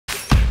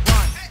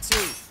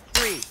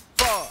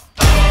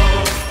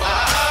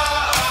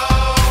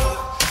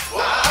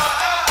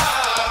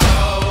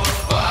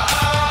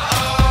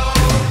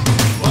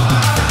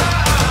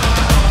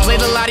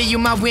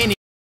my winning.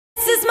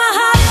 This is my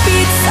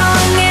heartbeat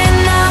song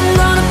and I'm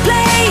gonna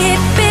play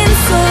it. Been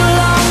so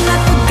long I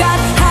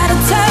forgot how to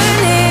turn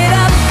it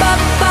up,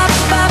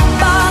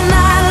 all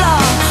night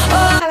long.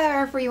 Oh. Hello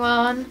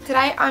everyone,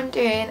 today I'm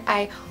doing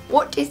a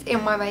what is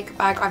in my makeup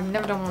bag. I've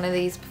never done one of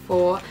these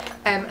before,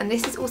 and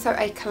this is also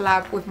a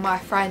collab with my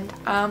friend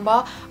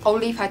Amber. I'll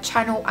leave her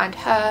channel and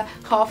her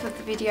half of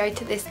the video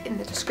to this in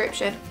the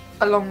description,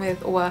 along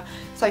with all her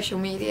social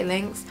media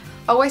links.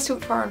 I always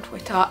talk to her on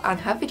Twitter and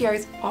her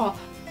videos are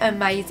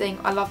amazing.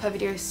 I love her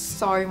videos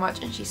so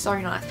much and she's so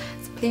nice.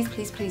 So please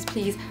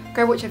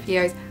go watch her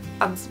videos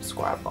and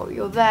subscribe while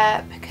you're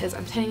there, because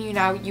I'm telling you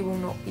now, you will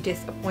not be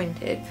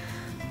disappointed.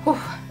 Whew.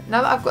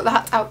 Now that I've got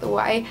that out the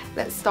way,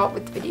 let's start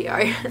with the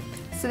video.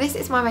 So this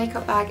is my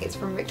makeup bag. It's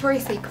from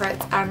Victoria's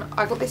Secret and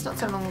I got this not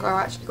so long ago.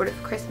 I actually got it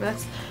for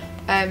Christmas,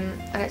 and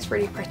it's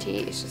really pretty.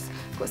 It's just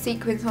got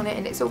sequins on it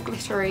and it's all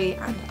glittery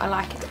and I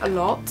like it a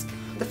lot.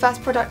 The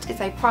first product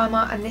is a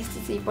primer, and this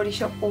is the Body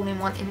Shop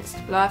All-in-One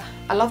Insta Blur.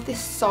 I love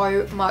this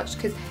so much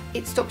because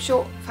it stops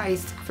your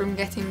face from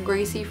getting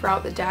greasy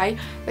throughout the day,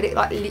 but it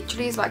like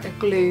literally is like a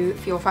glue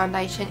for your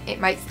foundation. It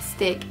makes it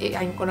stick. It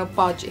ain't gonna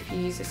budge if you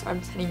use this,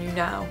 I'm telling you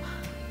now.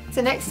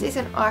 So next is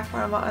an eye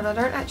primer, and I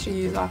don't actually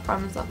use eye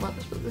primers that much,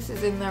 but this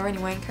is in there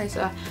anyway in case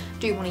I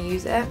do want to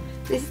use it.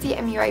 This is the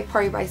MUA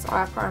Pro Base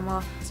Eye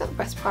Primer. It's not the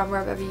best primer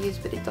I've ever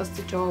used, but it does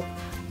the job.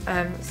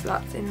 So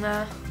that's in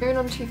there. Moving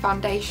on to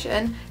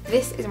foundation.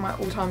 This is my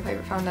all-time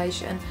favourite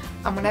foundation,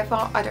 and whenever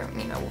I don't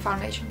really know what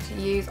foundation to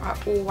use, I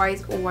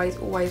always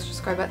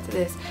just go back to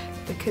this,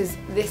 because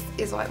this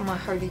is like my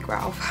holy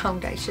grail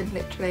foundation,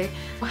 literally.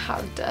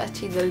 How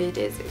dirty the lid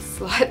is, it's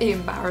slightly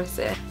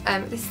embarrassing.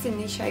 This is in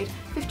the shade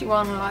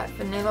 51 Light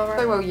Vanilla.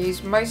 So well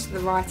used, most of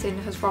the writing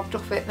has rubbed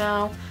off it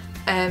now.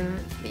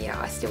 Yeah,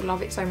 I still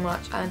love it so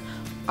much, and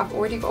I've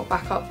already got a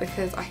backup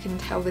because I can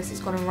tell this is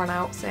going to run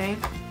out soon.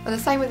 And the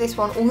same with this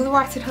one, all the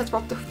writing has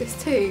rubbed off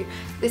this too.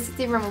 This is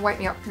the Rimmel Wake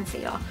Me Up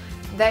Concealer.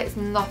 There's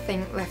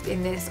nothing left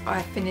in this.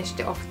 I finished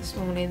it off this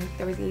morning.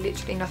 There is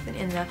literally nothing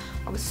in there.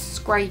 I was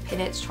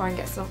scraping it to try and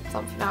get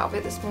something out of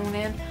it this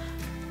morning,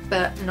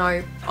 but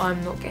no,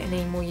 I'm not getting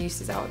any more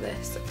uses out of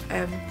this.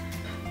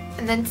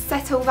 And then to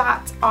settle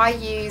that, I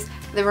use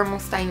the Rimmel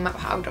Staying Matte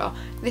Powder.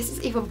 This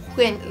is even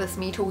pointless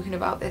me talking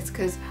about this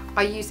because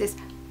I use this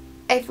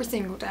every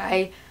single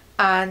day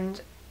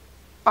and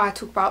I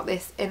talk about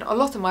this in a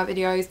lot of my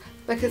videos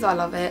because I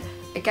love it.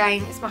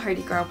 Again, it's my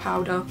holy grail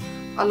powder.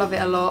 I love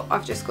it a lot.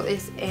 I've just got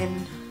this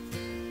in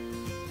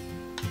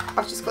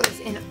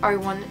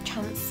 01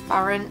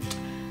 Transparent,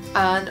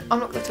 and I'm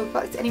not going to talk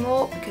about this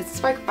anymore because I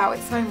spoke about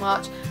it so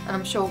much and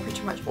I'm sure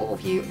pretty much all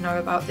of you know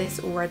about this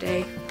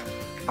already.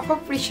 I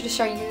probably should have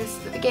shown you this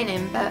at the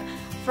beginning, but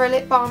for a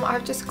lip balm,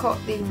 I've just got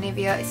the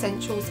Nivea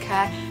Essentials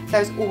Care.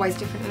 There's always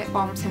different lip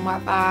balms in my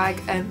bag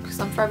because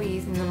I'm forever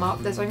using them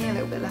up. There's only a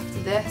little bit left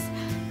of this.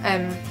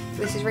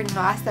 This is really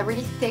nice. They're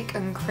really thick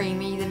and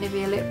creamy, the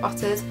Nivea lip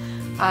butters,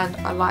 and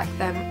I like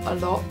them a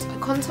lot.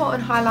 Contour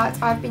and highlights,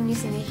 I've been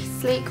using the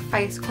Sleek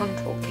Face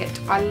Contour Kit.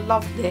 I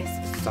love this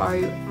so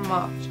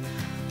much.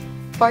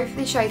 Both of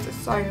these shades are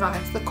so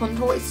nice. The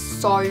contour is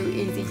so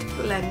easy to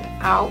blend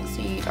out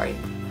so you don't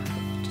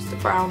have just a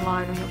brown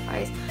line on your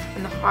face,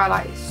 and the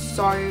highlight is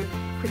so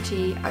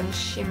pretty and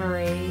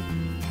shimmery.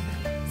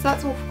 So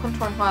that's all for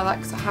contour and highlight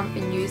because I haven't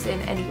been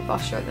using any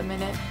blusher at the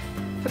minute.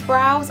 For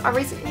brows, I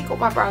recently got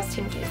my brows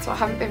tinted, so I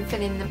haven't been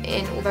filling them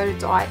in, although the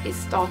dye is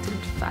starting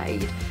to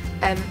fade.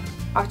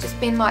 I've just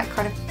been like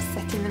kind of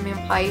setting them in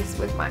place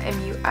with my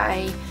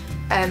MUA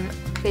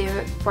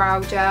clear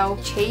brow gel.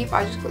 Cheap,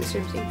 I just got this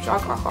from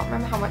Superdrug. I can't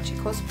remember how much it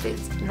cost, but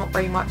it's not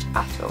very much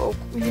at all.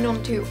 Moving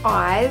on to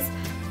eyes.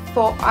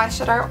 For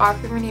eyeshadow, I've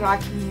been really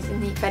liking using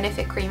the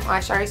Benefit Cream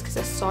eyeshadows because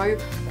they're so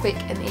quick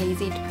and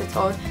easy to put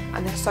on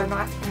and they're so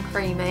nice and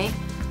creamy.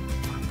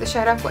 The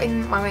shade I've got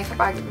in my makeup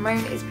bag at the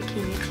moment is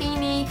Bikini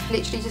Teeny,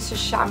 literally just a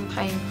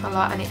champagne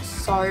colour, and it's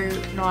so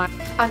nice.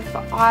 And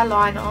for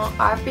eyeliner,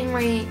 I've been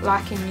really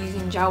liking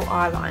using gel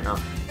eyeliner.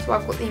 So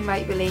I've got the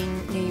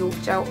Maybelline New York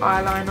Gel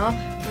Eyeliner,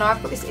 and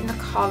I've got this in the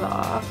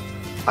colour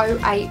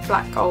 08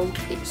 Black Gold.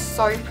 It's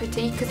so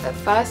pretty because at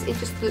first it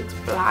just looks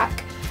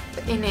black,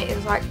 but in it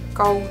is like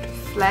gold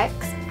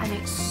flecks and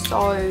it's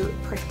so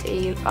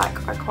pretty.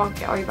 Like, I can't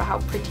get over how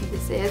pretty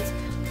this is.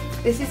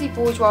 This is the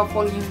Bourjois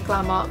Volume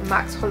Glamour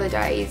Max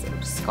Holidays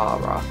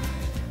Mascara.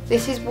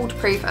 This is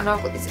waterproof and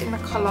I've got this in the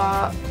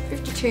colour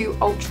 52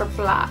 Ultra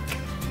Black.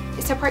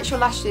 It separates your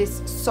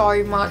lashes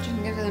so much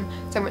and gives them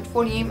so much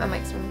volume and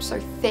makes them so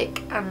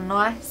thick and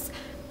nice,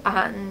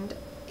 and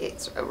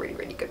it's a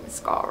really good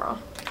mascara.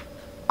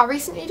 I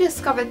recently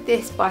discovered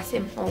this by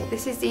Simple.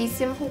 This is the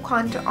Simple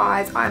Kind to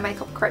Eyes Eye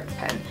Makeup Correct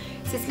Pen.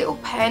 It's this little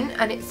pen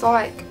and it's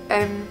like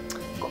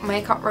got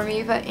makeup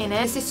remover in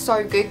it. This is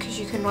so good because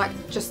you can like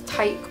just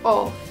take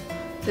off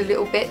the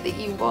little bit that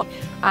you want,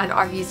 and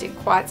I've used it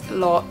quite a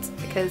lot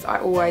because I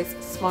always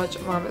smudge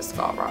my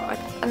mascara.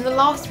 And the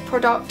last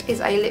product is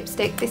a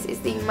lipstick. This is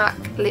the MAC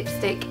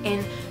lipstick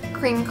in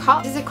Cream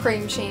Cut. This is a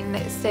cream sheen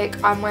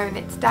lipstick. I'm wearing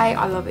it today.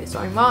 I love it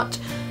so much.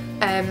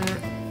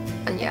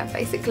 and yeah,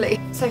 basically.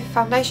 So for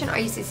foundation I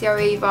use this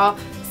HelloAmyy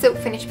Silk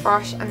Finish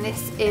brush, and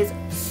this is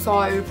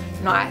so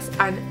nice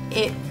and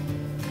it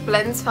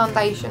blends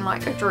foundation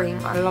like a dream.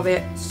 I love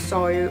it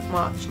so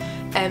much.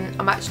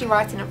 I'm actually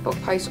writing a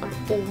blog post on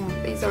all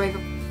these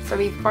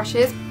HelloAmyy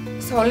brushes,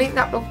 so I'll link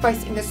that blog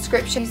post in the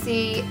description. Use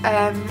the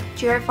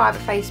Duo Fiber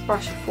Face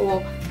brush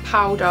for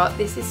powder.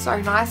 This is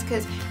so nice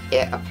because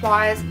it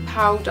applies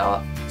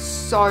powder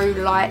so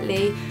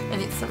lightly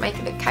and it doesn't make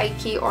it look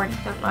cakey or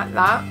anything like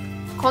that.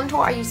 For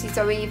contour I use the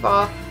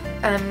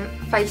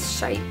HelloAmyy Face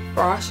Shape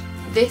brush.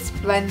 This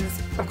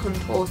blends the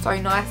contour so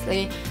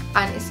nicely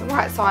and it's the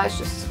right size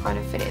just to kind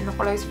of fit it in the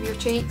hollows of your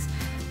cheeks,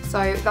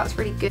 so that's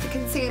really good. For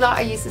concealer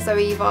I use the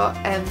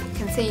HelloAmyy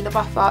concealer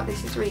buffer.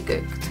 This is really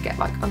good to get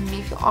like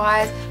underneath your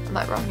eyes and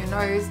like around your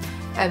nose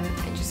and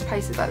just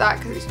places like that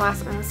because it's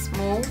nice and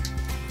small.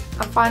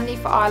 And finally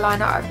for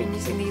eyeliner I've been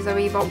using the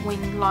HelloAmyy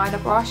wing liner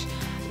brush.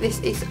 This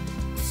is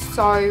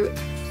so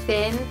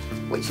thin,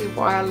 which is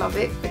why I love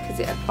it, because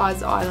it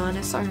applies the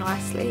eyeliner so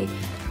nicely.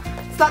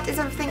 So that is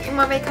everything in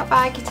my makeup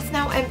bag. It is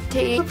now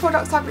empty. The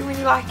products I've been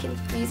really liking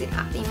using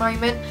at the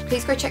moment.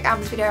 Please go check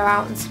Am's video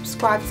out and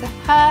subscribe to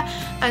her.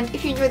 And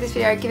if you enjoyed this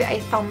video, give it a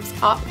thumbs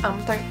up.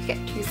 Don't forget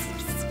to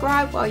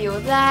subscribe while you're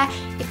there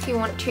if you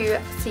want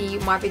to see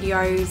my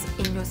videos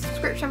in your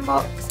subscription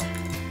box.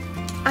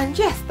 And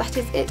yes, that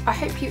is it. I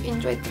hope you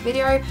enjoyed the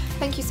video.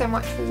 Thank you so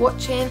much for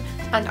watching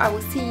and I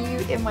will see you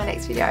in my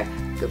next video.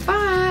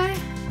 Goodbye.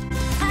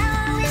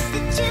 I wish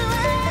that you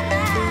were